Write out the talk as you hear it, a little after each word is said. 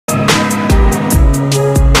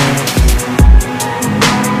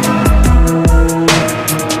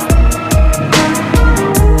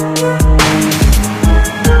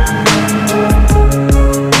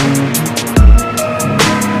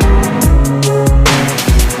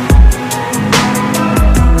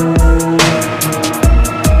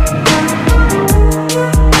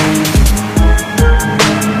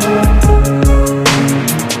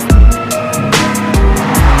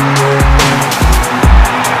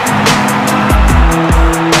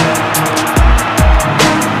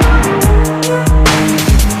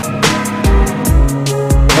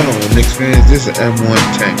This is M1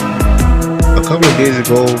 Tank. A couple of days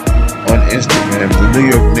ago on Instagram, the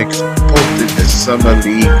New York Knicks posted the Summer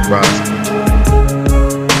League roster.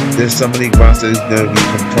 This Summer League roster is going to be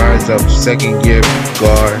comprised of second-year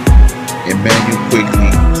guard Emmanuel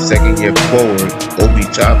Quigley, second-year forward Obi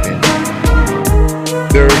Toppin,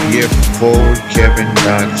 third-year forward Kevin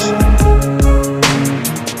Knox.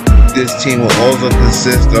 This team will also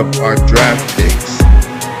consist of our draft picks: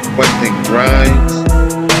 Quentin Grimes,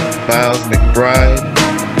 Miles McBride,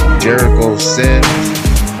 Jericho Sims,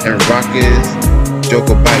 and Rockets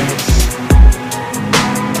Jokubaitis.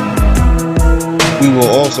 We will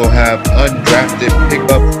also have undrafted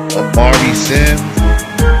pickup Amari Sims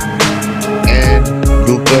and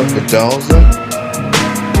Luka Vidalza.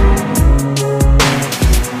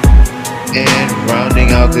 And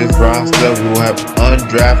rounding out this roster, we will have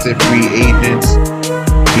undrafted free agents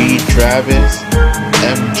Reed Travis,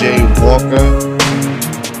 MJ Walker,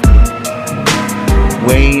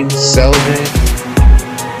 Wayne Selden,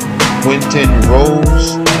 Quentin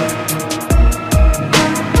Rose,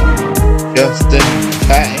 Justin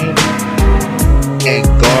Patton, and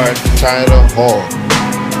guard Tyler Hall.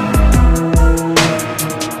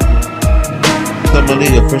 Summer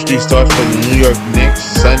League officially starts for the New York Knicks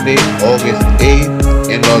Sunday, August 8th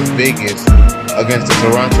in Las Vegas against the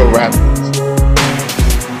Toronto Raptors.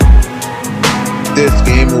 This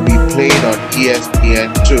game will be played on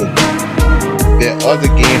ESPN2. Their other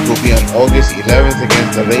games will be on August 11th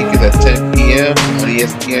against the Lakers at 10 p.m. on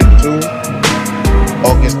ESPN2,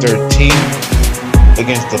 August 13th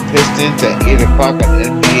against the Pistons at 8 o'clock on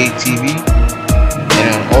NBA TV, and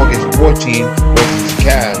on August 14th versus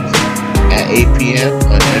Cavs at 8 p.m.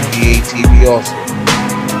 on NBA TV also.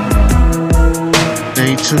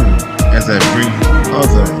 Stay tuned as I bring you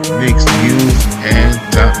other Knicks news and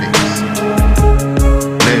topics.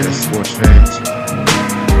 Later, sports fans.